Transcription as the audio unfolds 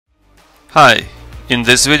Hi, in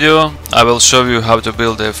this video I will show you how to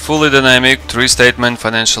build a fully dynamic 3-statement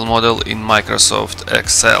financial model in Microsoft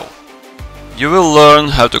Excel. You will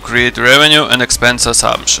learn how to create revenue and expense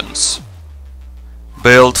assumptions,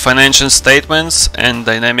 build financial statements and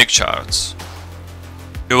dynamic charts.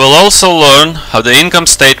 You will also learn how the income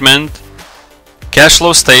statement, cash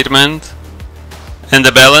flow statement and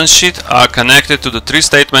the balance sheet are connected to the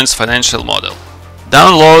 3-statements financial model.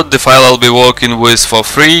 Download the file I'll be working with for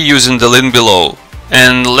free using the link below.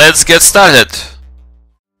 And let's get started!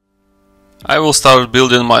 I will start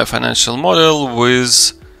building my financial model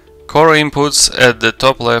with core inputs at the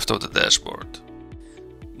top left of the dashboard.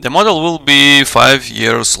 The model will be 5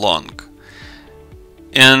 years long.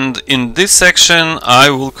 And in this section I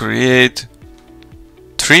will create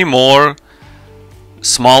 3 more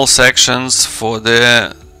small sections for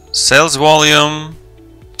the sales volume,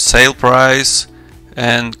 sale price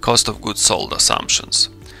and cost of goods sold assumptions.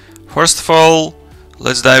 First of all,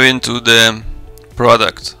 let's dive into the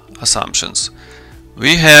product assumptions.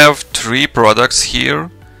 We have 3 products here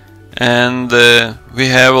and we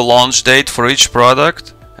have a launch date for each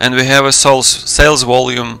product and we have a sales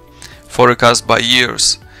volume forecast by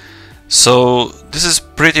years. So this is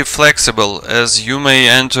pretty flexible, as you may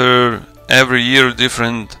enter every year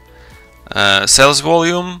different sales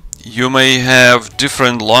volume. You may have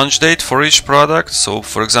different launch date for each product. So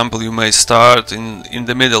for example, you may start in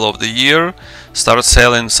the middle of the year, start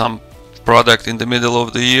selling some product in the middle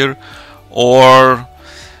of the year, or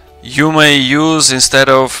you may use, instead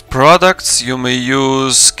of products, you may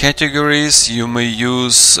use categories, you may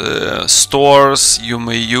use stores, you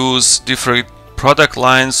may use different product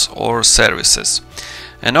lines or services.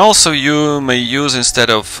 And also you may use,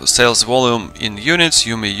 instead of sales volume in units,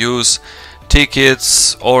 you may use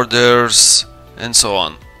tickets, orders and so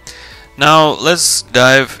on. Now let's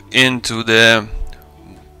dive into the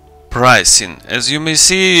pricing. As you may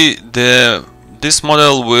see, this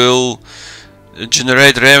model will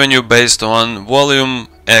generate revenue based on volume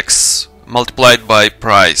X multiplied by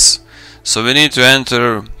price. So we need to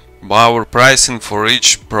enter our pricing for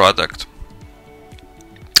each product.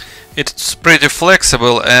 It's pretty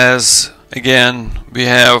flexible, as again we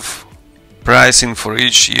have pricing for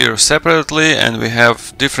each year separately and we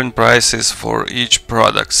have different prices for each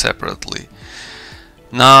product separately.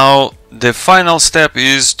 Now the final step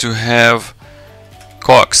is to have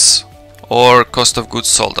COGS, or cost of goods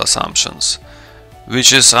sold assumptions,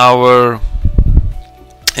 which is our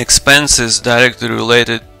expenses directly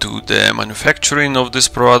related to the manufacturing of this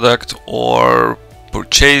product or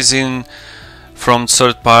purchasing from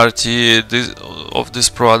third party of this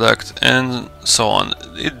product and so on.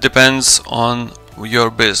 It depends on your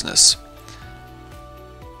business.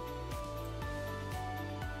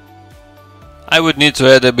 I would need to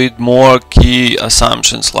add a bit more key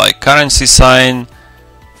assumptions like currency sign,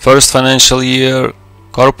 first financial year,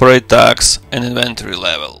 corporate tax and inventory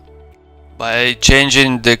level. By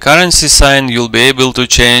changing the currency sign, you'll be able to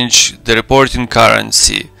change the reporting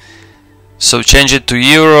currency. So change it to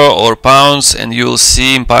euro or pounds and you'll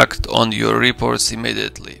see impact on your reports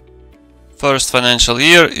immediately. First financial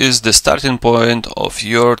year is the starting point of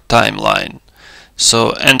your timeline. So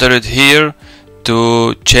enter it here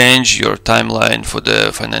to change your timeline for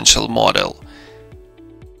the financial model.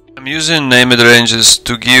 I'm using named ranges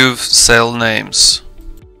to give cell names.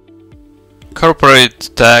 Corporate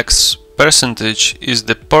tax percentage is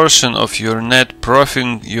the portion of your net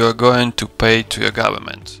profit you are going to pay to your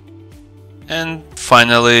government. And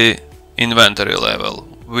finally, inventory level,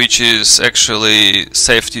 which is actually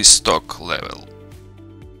safety stock level.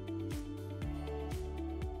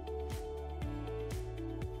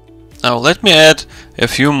 Now let me add a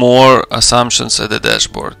few more assumptions at the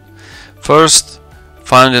dashboard. First,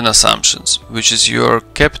 funding assumptions, which is your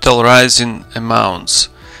capital rising amounts.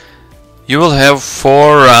 You will have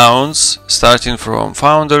 4 rounds starting from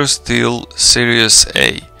founders till Series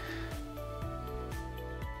A.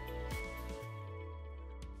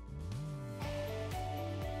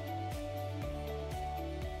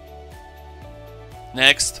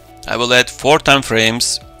 Next, I will add 4 time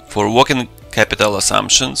frames for working capital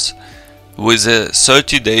assumptions with a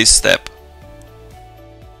 30-day step.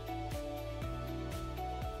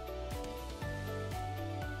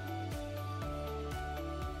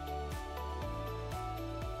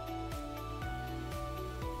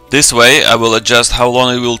 This way I will adjust how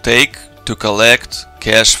long it will take to collect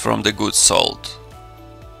cash from the goods sold.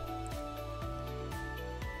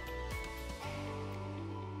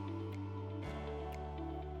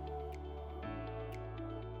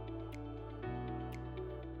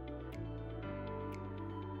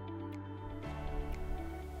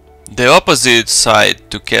 The opposite side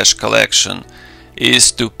to cash collection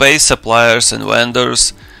is to pay suppliers and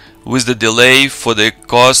vendors with the delay for the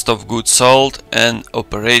cost of goods sold and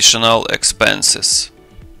operational expenses.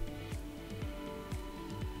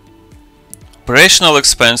 Operational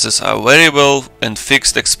expenses are variable and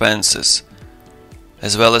fixed expenses,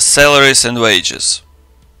 as well as salaries and wages.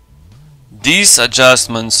 These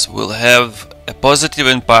adjustments will have a positive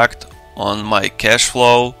impact on my cash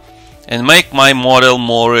flow and make my model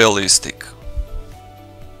more realistic.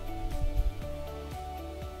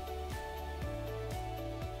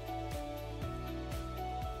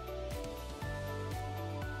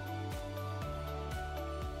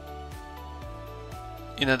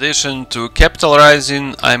 In addition to capital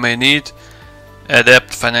raising, I may need a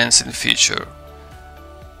debt financing feature.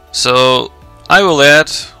 So I will add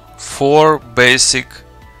 4 basic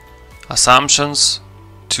assumptions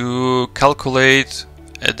to calculate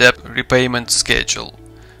a debt repayment schedule.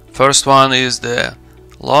 First one is the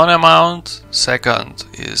loan amount, second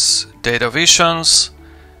is date of issuance,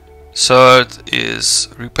 third is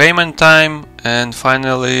repayment time, and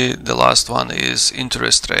finally the last one is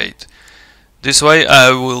interest rate. This way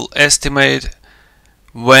I will estimate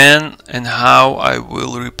when and how I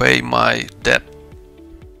will repay my debt.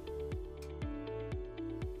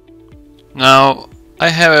 Now I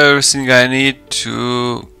have everything I need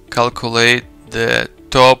to calculate the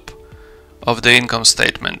top of the income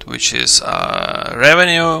statement, which is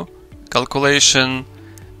revenue calculation,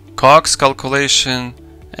 COGS calculation,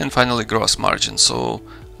 and finally gross margin. So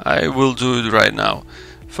I will do it right now.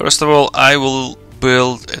 First of all, I will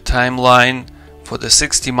build a timeline for the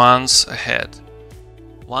 60 months ahead.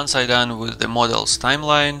 Once I'm done with the model's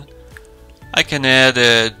timeline, I can add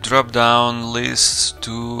a drop-down list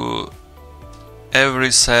to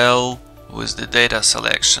every cell with the data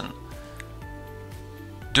selection.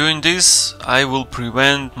 Doing this, I will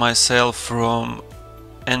prevent myself from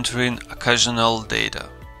entering occasional data.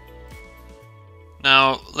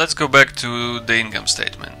 Now let's go back to the income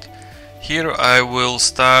statement. Here I will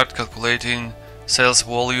start calculating sales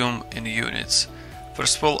volume in units.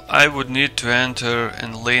 First of all, I would need to enter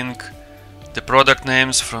and link the product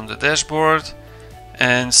names from the dashboard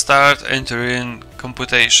and start entering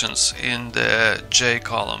computations in the J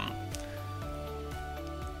column.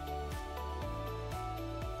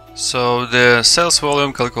 So the sales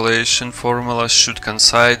volume calculation formula should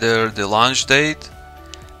consider the launch date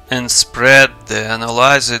and spread the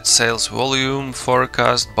analyzed sales volume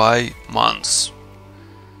forecast by months.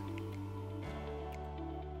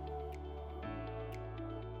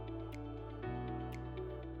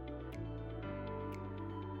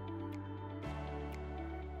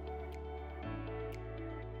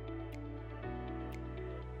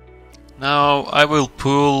 Now I will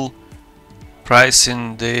pull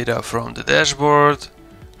pricing data from the dashboard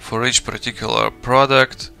for each particular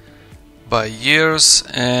product by years,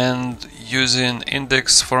 and using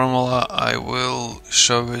index formula I will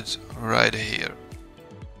show it right here.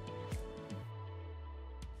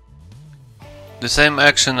 The same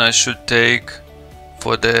action I should take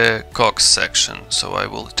for the COGS section. So I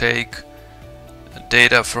will take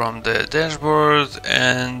data from the dashboard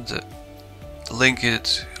and link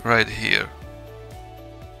it right here.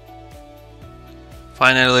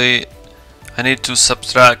 Finally, I need to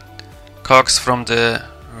subtract COGS from the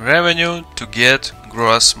revenue to get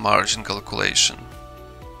gross margin calculation.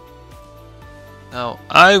 Now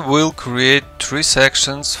I will create 3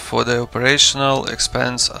 sections for the operational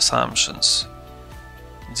expense assumptions.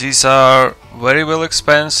 These are variable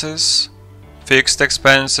expenses, fixed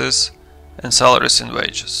expenses, and salaries and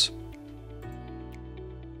wages.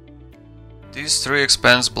 These 3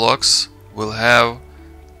 expense blocks will have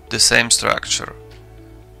the same structure.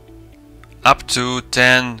 Up to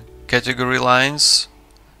 10 category lines,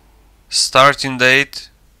 starting date,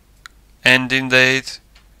 ending date,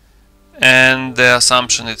 and the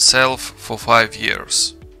assumption itself for 5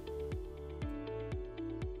 years.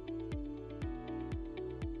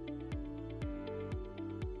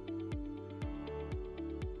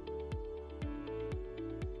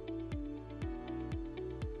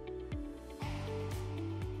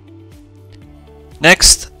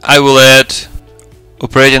 Next, I will add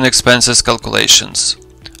operating expenses calculations.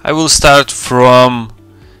 I will start from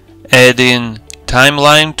adding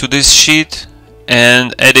timeline to this sheet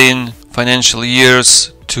and adding financial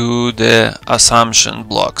years to the assumption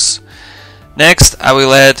blocks. Next, I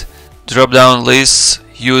will add drop-down lists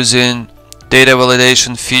using data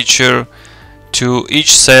validation feature to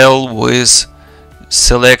each cell with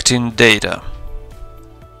selecting data.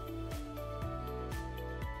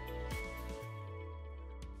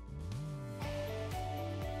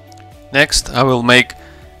 Next, I will make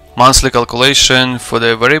monthly calculation for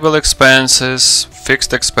the variable expenses,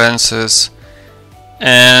 fixed expenses,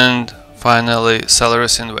 and finally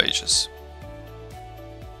salaries and wages.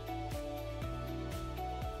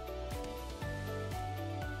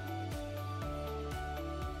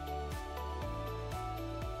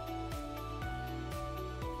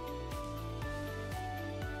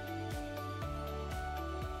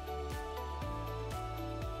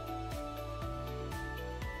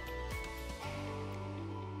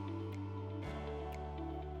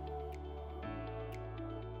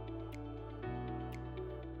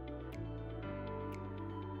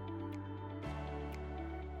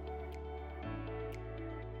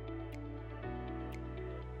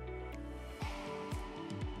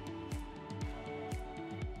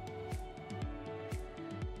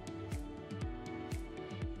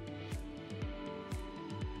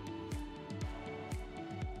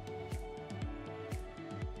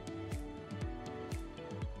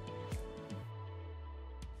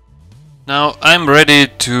 Now I'm ready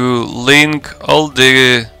to link all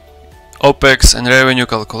the OPEX and revenue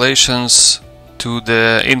calculations to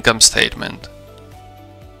the income statement.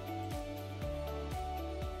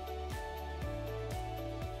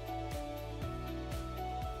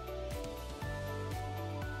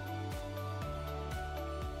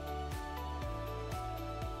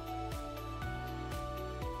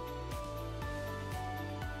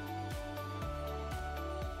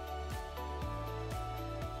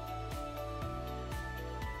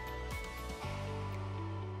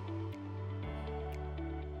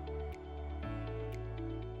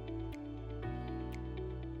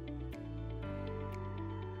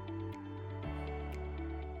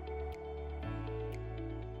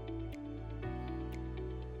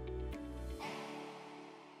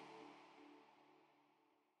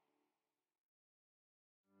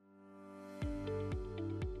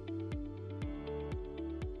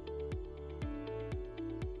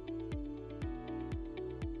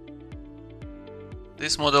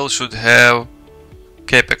 This model should have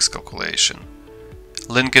capex calculation.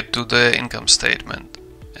 Link it to the income statement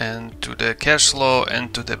and to the cash flow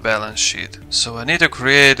and to the balance sheet. So I need to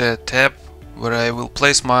create a tab where I will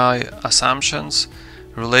place my assumptions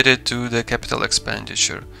related to the capital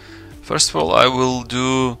expenditure. First of all, I will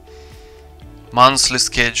do monthly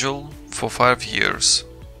schedule for 5 years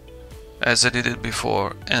as I did it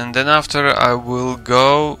before, and then after I will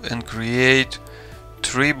go and create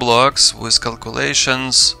 3 blocks with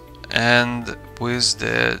calculations and with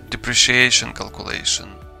the depreciation calculation.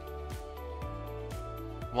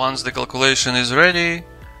 Once the calculation is ready,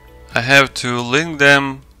 I have to link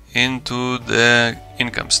them into the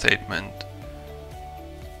income statement.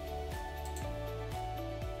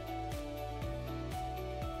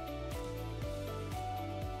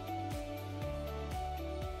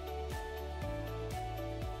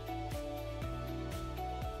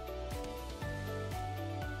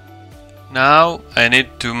 Now I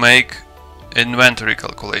need to make inventory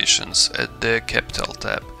calculations at the capital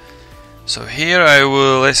tab. So here I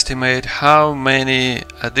will estimate how many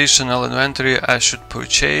additional inventory I should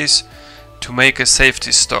purchase to make a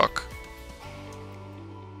safety stock.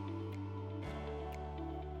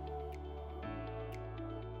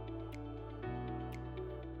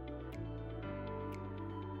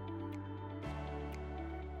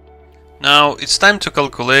 Now it's time to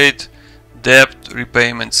calculate debt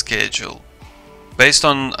repayment schedule. Based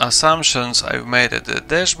on assumptions I've made at the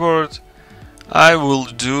dashboard, I will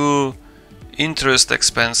do interest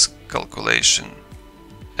expense calculation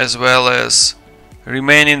as well as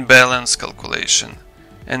remaining balance calculation,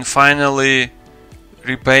 and finally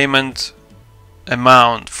repayment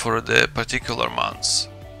amount for the particular months.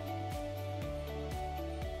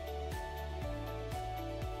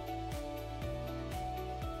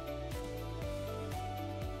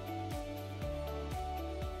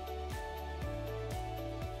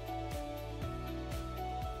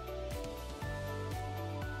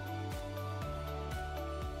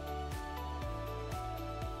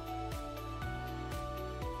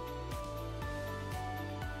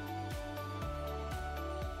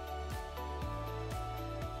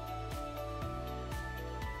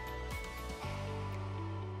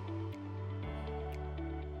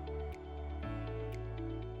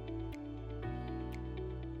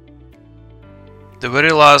 The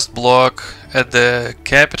very last block at the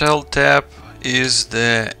capital tab is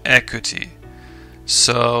the equity.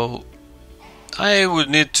 So I would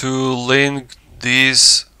need to link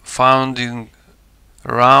these funding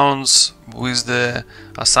rounds with the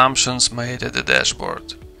assumptions made at the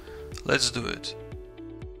dashboard. Let's do it.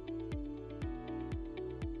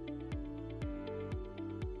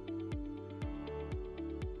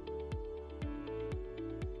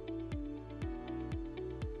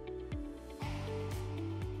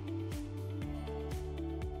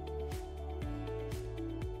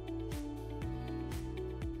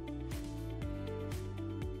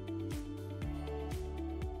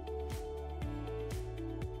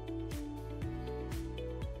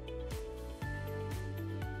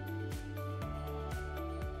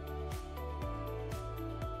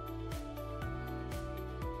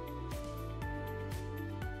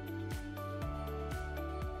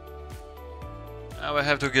 Now I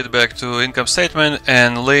have to get back to income statement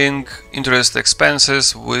and link interest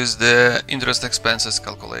expenses with the interest expenses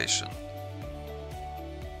calculation.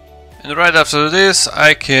 And right after this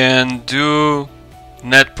I can do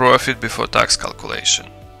net profit before tax calculation.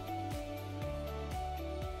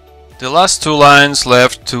 The last two lines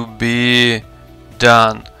left to be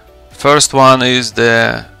done. First one is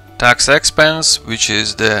the tax expense, which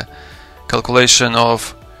is the calculation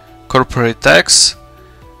of corporate tax,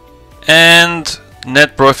 and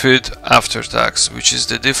net profit after tax, which is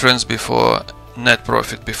the difference before net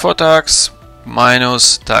profit before tax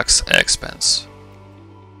minus tax expense.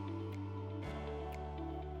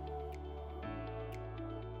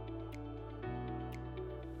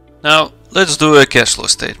 Now let's do a cash flow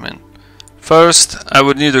statement. First, I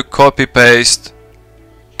would need to copy paste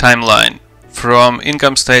timeline from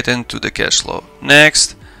income statement to the cash flow.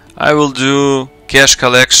 Next, I will do cash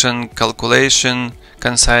collection calculation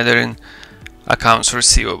considering accounts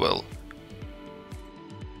receivable.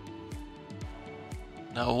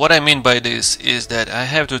 Now what I mean by this is that I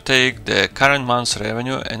have to take the current month's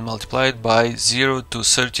revenue and multiply it by 0 to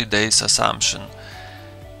 30 days assumption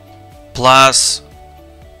plus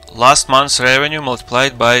last month's revenue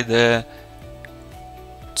multiplied by the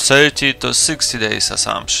 30 to 60 days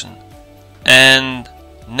assumption, and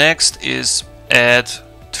next is add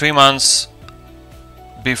 3 months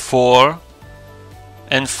before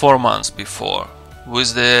and 4 months before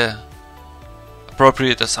with the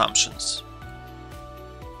appropriate assumptions.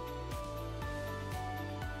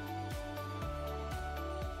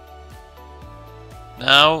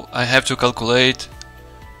 Now I have to calculate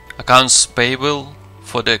accounts payable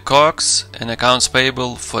for the COGS and accounts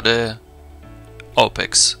payable for the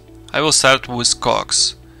OPEX. I will start with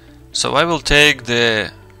COGS. So I will take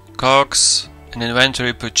the COGS and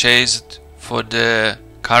inventory purchased for the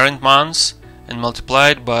current months and multiply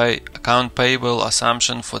it by account payable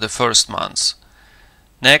assumption for the first months.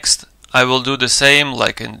 Next, I will do the same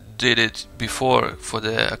like I did it before for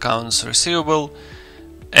the accounts receivable,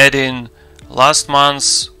 adding last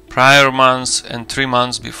month's, prior months and 3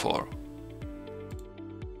 months before.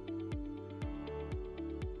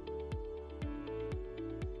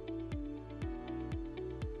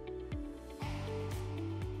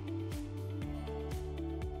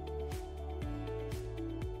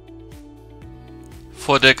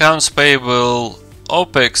 For the accounts payable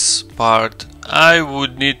OPEX part, I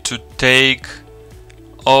would need to take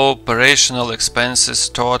operational expenses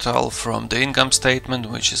total from the income statement,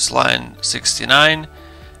 which is line 69,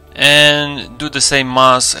 and do the same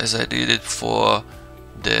math as I did it for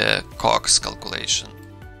the COGS calculation.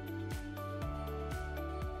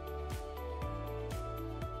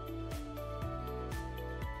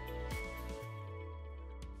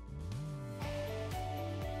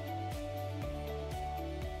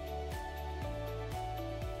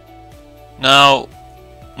 Now,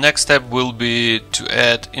 next step will be to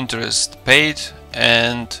add interest paid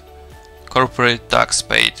and corporate tax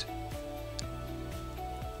paid.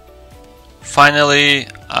 Finally,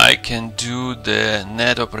 I can do the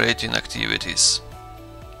net operating activities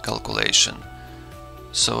calculation.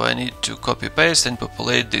 So I need to copy paste and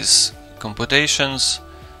populate these computations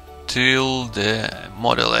till the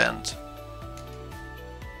model end.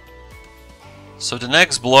 So the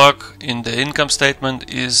next block in the income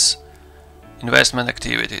statement is investment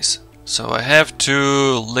activities. So I have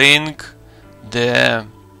to link the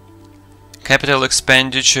capital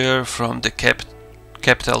expenditure from the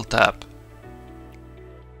capital tab.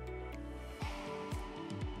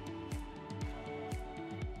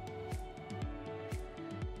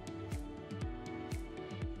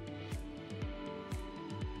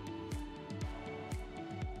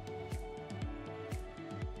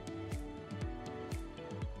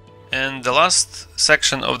 And the last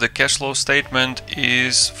section of the cash flow statement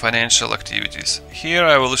is financial activities. Here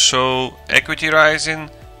I will show equity rising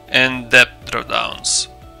and debt drawdowns.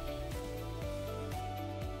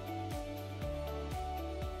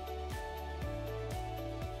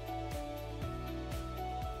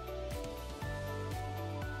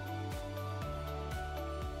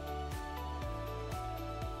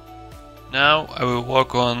 Now I will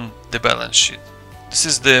work on the balance sheet. This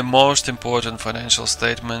is the most important financial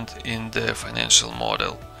statement in the financial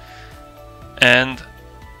model, and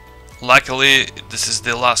luckily this is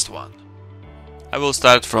the last one. I will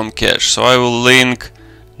start from cash, so I will link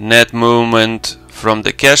net movement from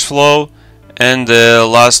the cash flow and the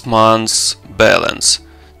last month's balance.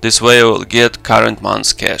 This way I will get current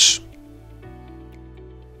month's cash.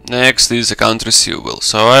 Next is account receivable,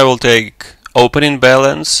 so I will take opening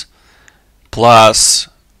balance plus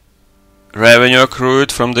revenue accrued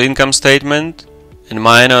from the income statement and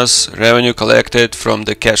minus revenue collected from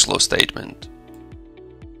the cash flow statement.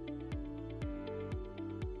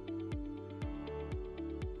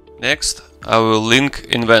 Next, I will link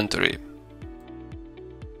inventory.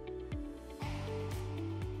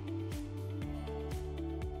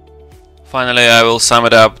 Finally, I will sum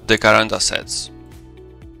it up the current assets.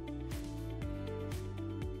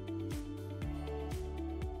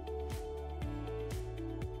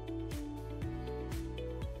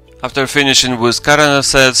 After finishing with current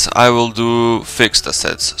assets, I will do fixed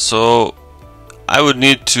assets. So I would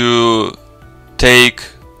need to take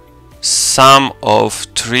sum of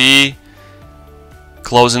 3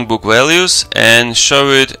 closing book values and show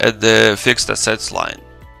it at the fixed assets line.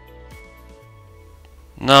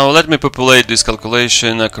 Now let me populate this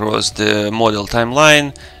calculation across the model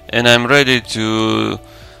timeline, and I'm ready to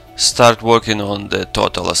start working on the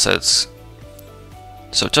total assets.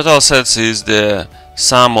 So total assets is the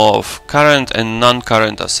sum of current and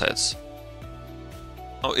non-current assets.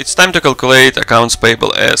 Now it's time to calculate accounts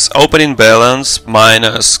payable as opening balance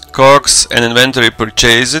minus COGS and inventory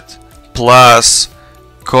purchased plus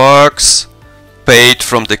COGS paid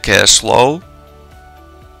from the cash flow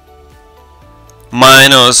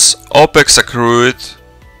minus OPEX accrued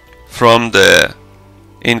from the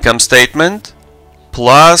income statement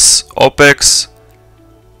plus OPEX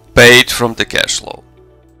paid from the cash flow.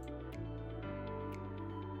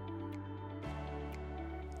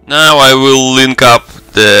 Now I will link up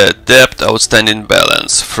the debt outstanding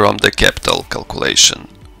balance from the capital calculation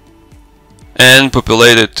and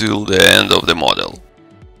populate it till the end of the model.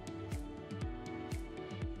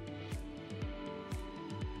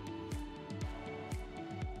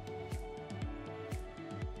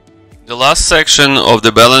 The last section of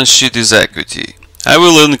the balance sheet is equity. I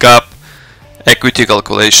will link up equity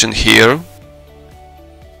calculation here.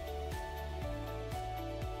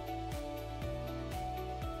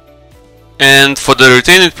 And for the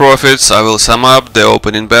retained profits, I will sum up the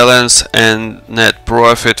opening balance and net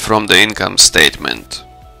profit from the income statement.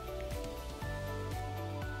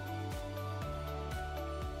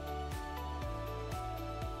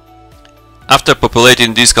 After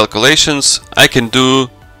populating these calculations, I can do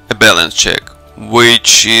a balance check,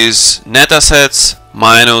 which is net assets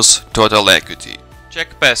minus total equity.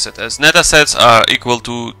 Check pass it as net assets are equal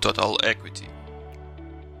to total equity.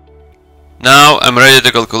 Now I'm ready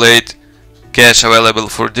to calculate cash available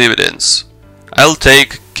for dividends. I'll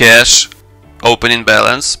take cash opening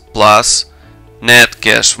balance plus net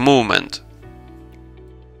cash movement.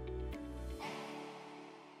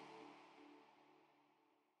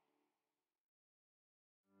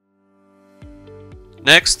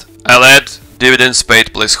 Next, I'll add dividends paid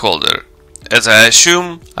placeholder, as I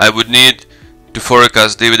assume I would need to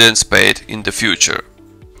forecast dividends paid in the future.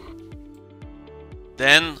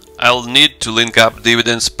 Then I'll need to link up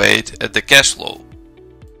dividends paid at the cash flow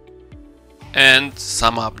and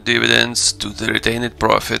sum up dividends to the retained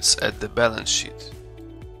profits at the balance sheet.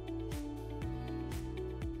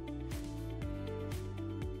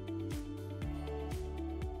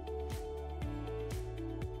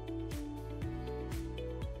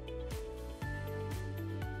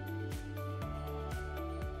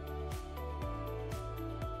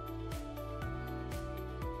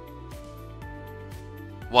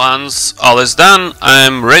 Once all is done,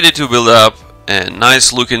 I'm ready to build up a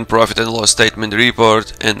nice looking profit and loss statement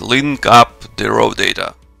report and link up the raw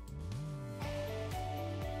data.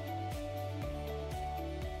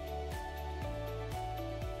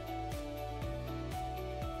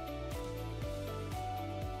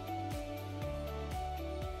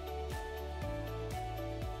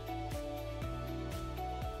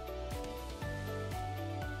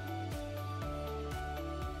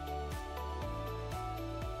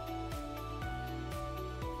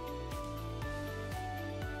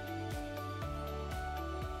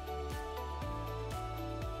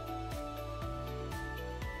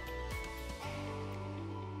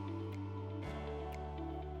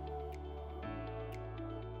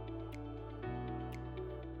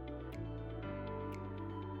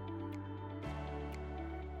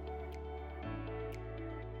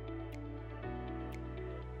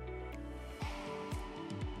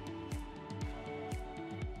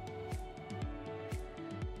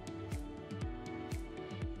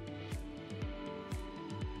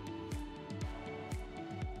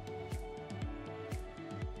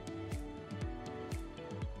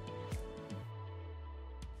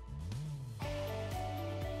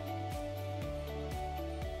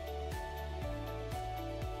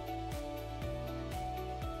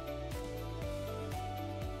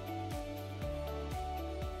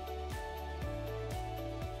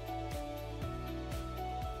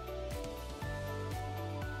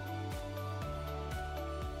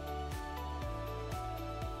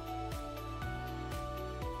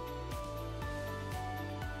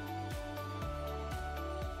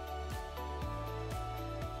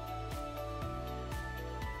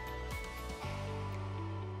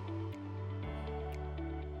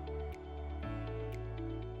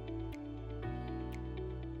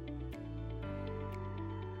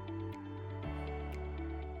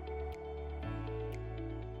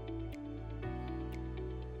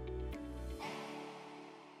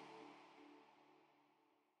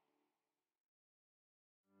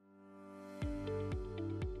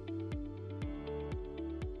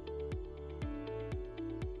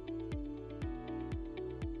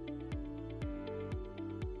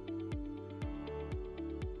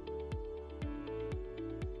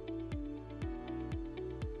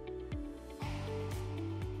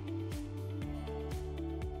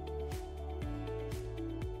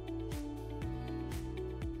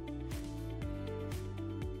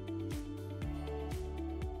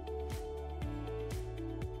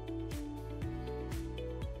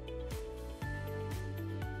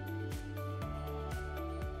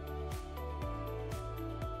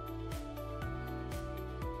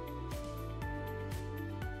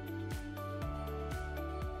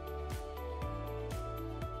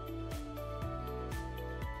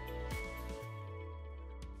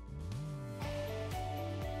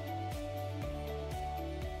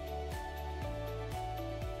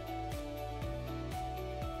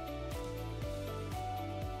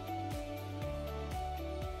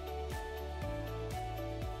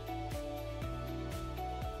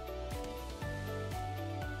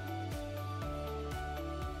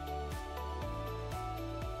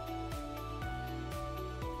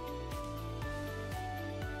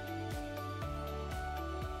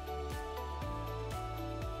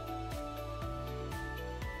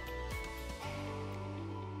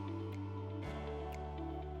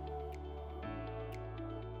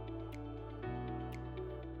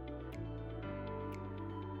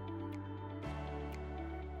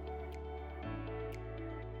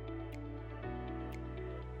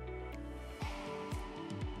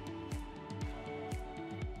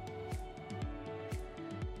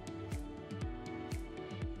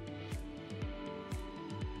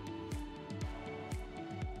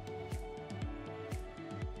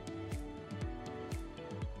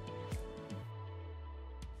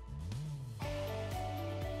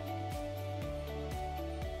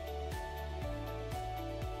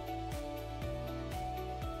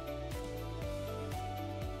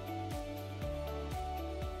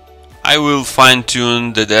 I will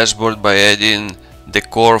fine-tune the dashboard by adding the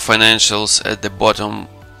core financials at the bottom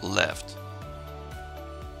left.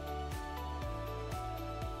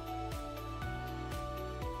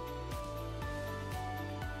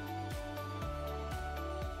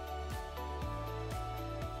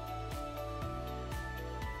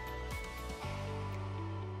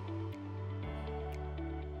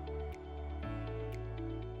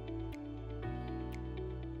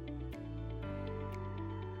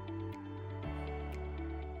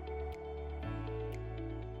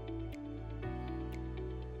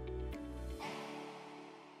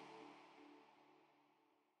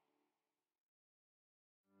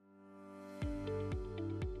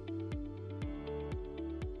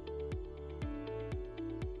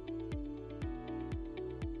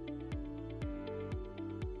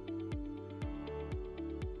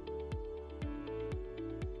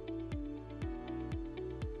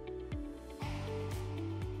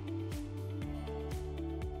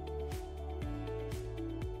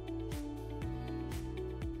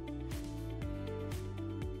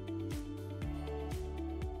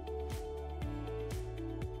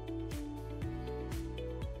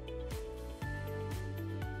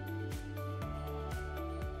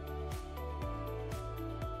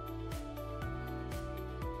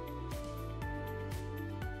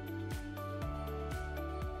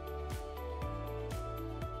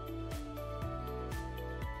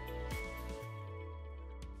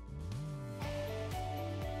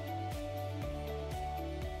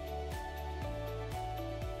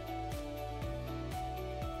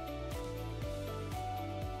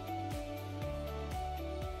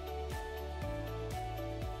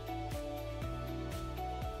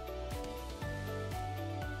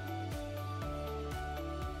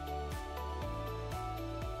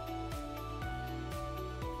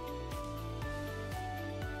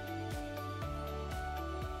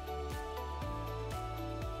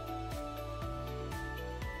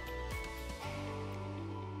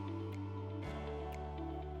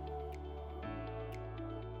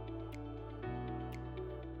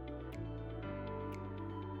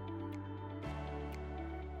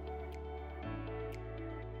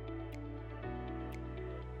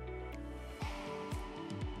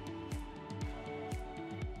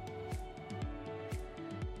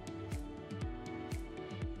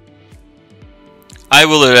 I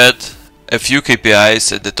will add a few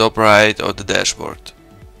KPIs at the top right of the dashboard.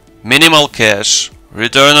 Minimal cash,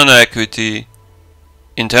 return on equity,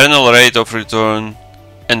 internal rate of return,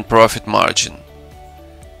 and profit margin.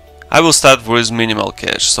 I will start with minimal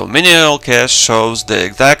cash. So minimal cash shows the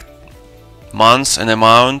exact months and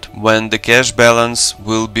amount when the cash balance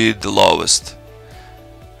will be the lowest.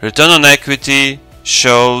 Return on equity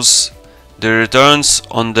shows the returns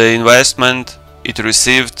on the investment it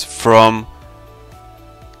received from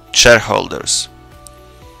shareholders.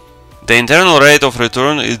 The internal rate of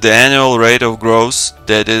return is the annual rate of growth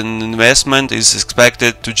that an investment is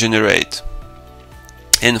expected to generate.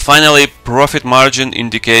 And finally, profit margin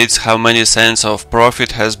indicates how many cents of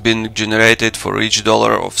profit has been generated for each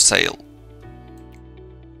dollar of sale.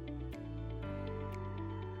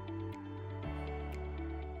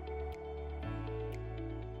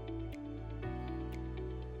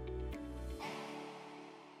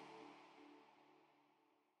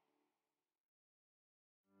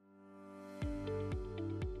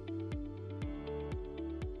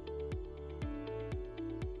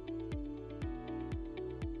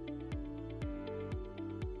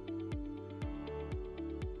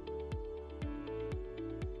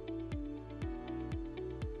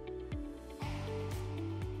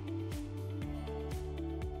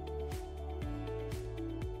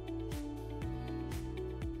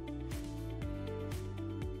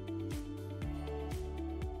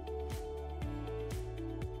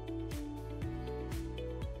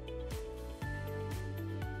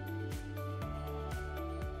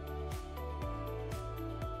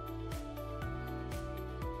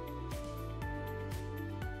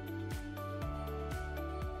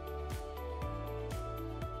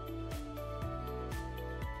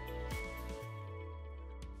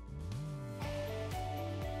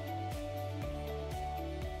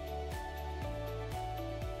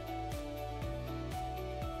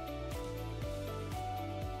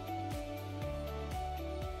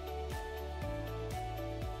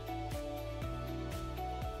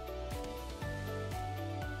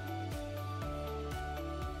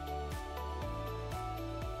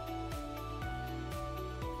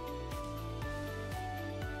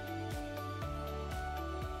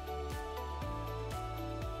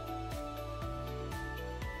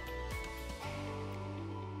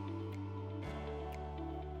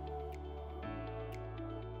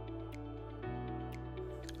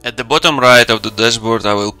 At the bottom right of the dashboard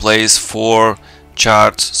I will place 4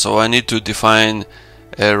 charts, so I need to define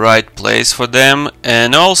a right place for them,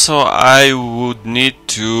 and also I would need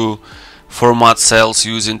to format cells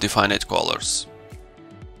using defined colors.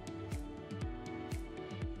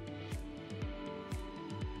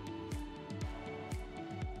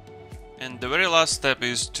 And the very last step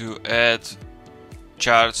is to add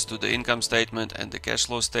charts to the income statement and the cash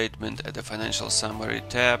flow statement at the financial summary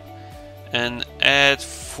tab, and add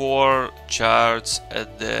 4 charts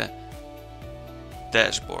at the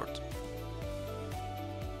dashboard.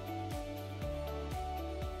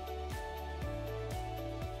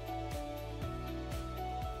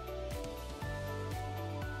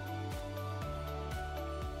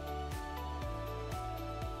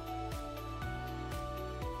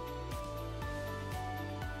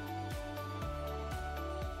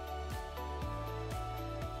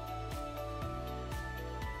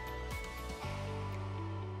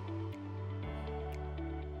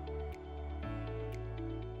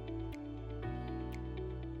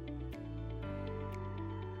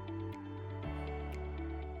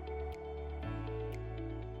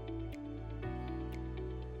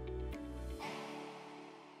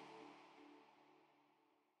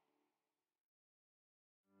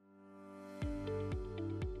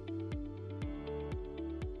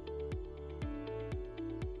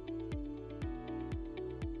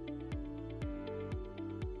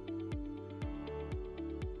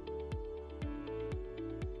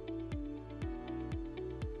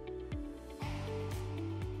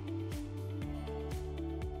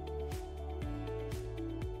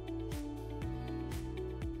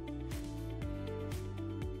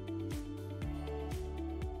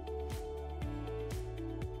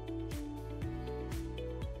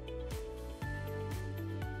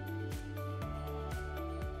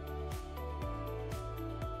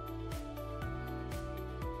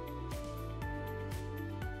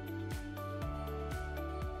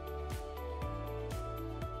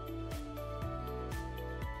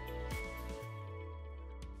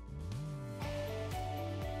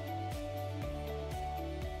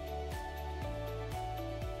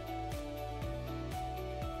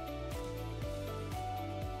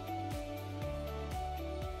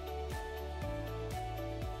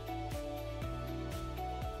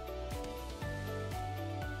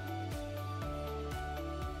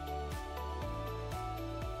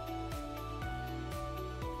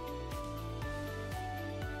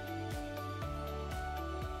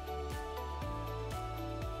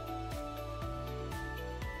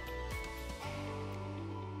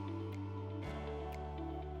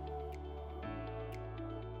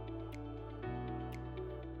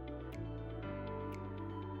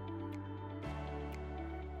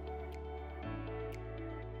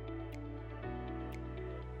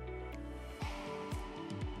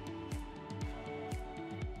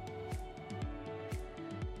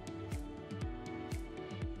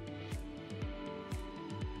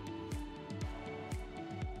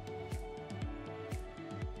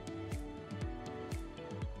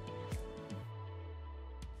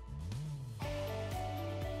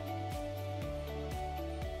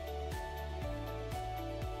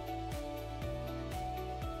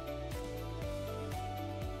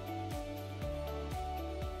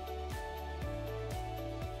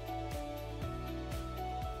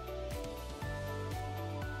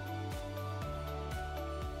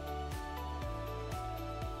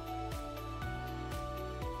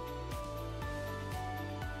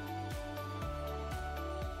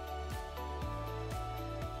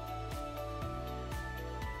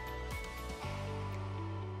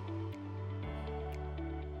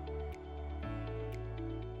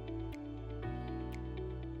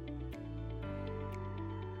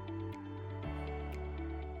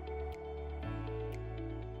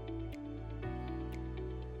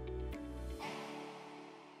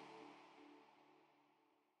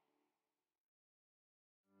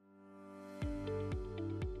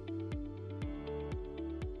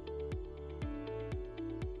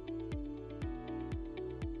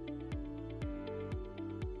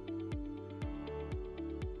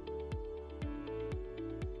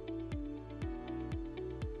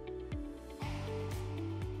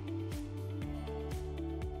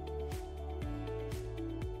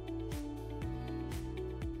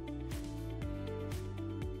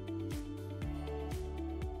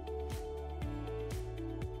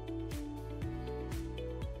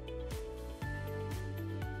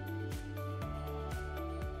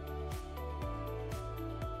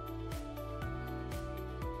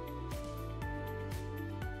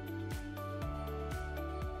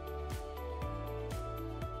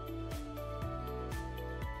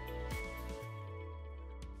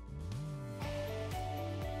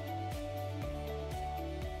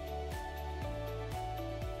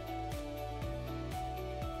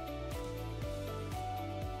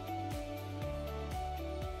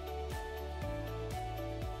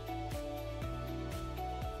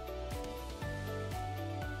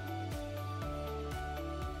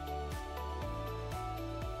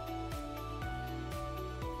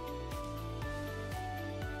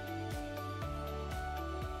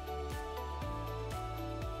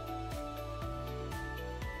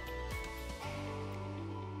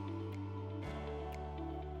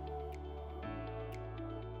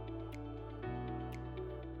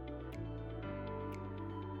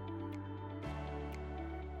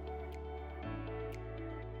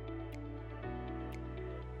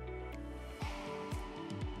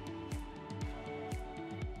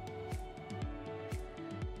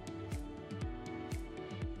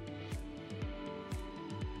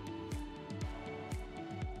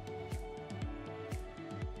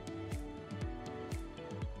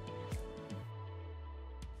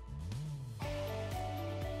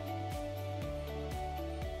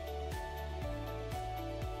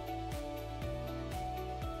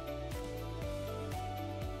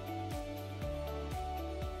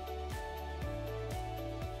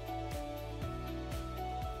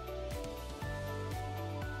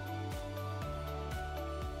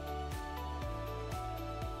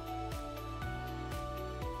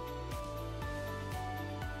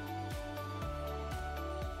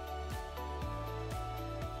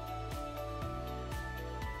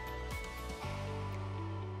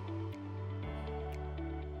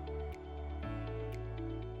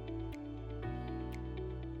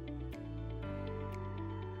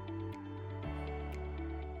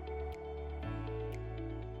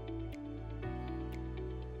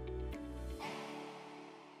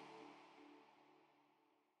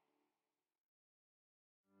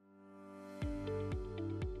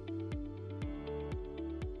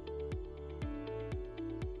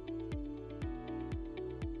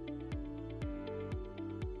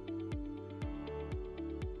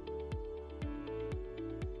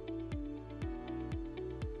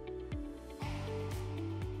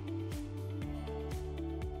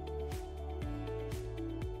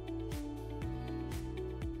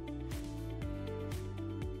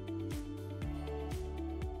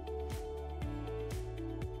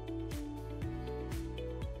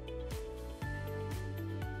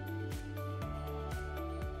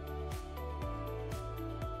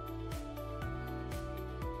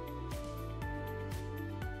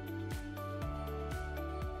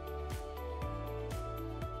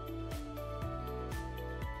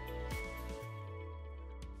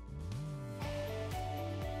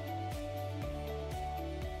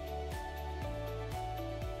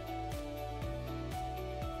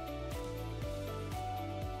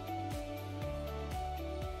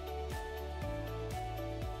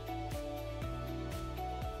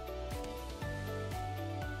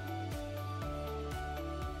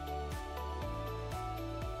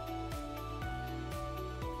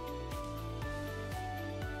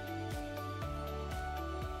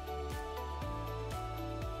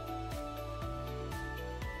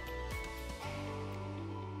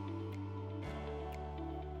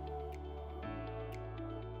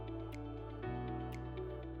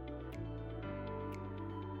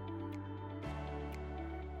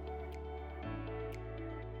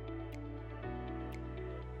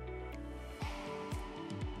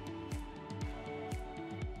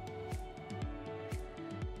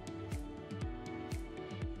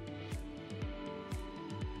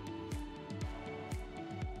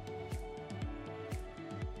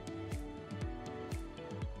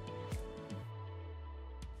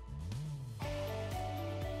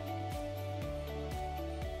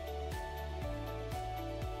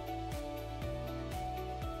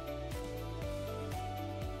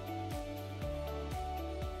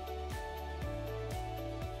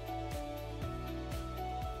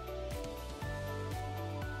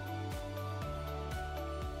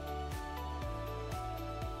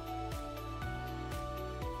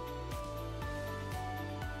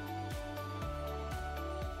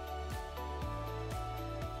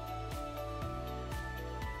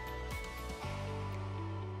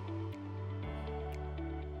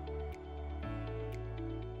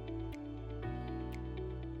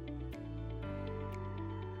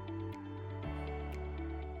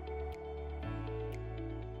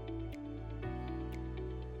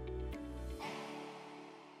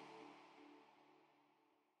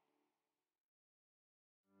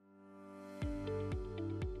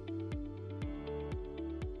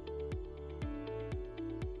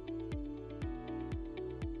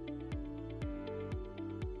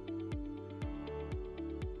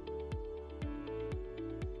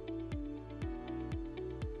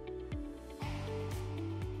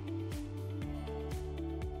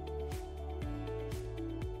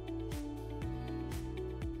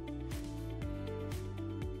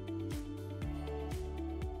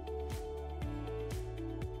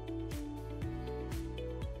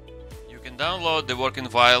 download the working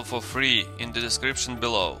file for free in the description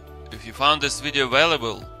below. If you found this video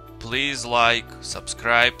valuable, please like,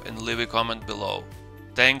 subscribe and leave a comment below.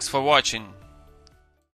 Thanks for watching.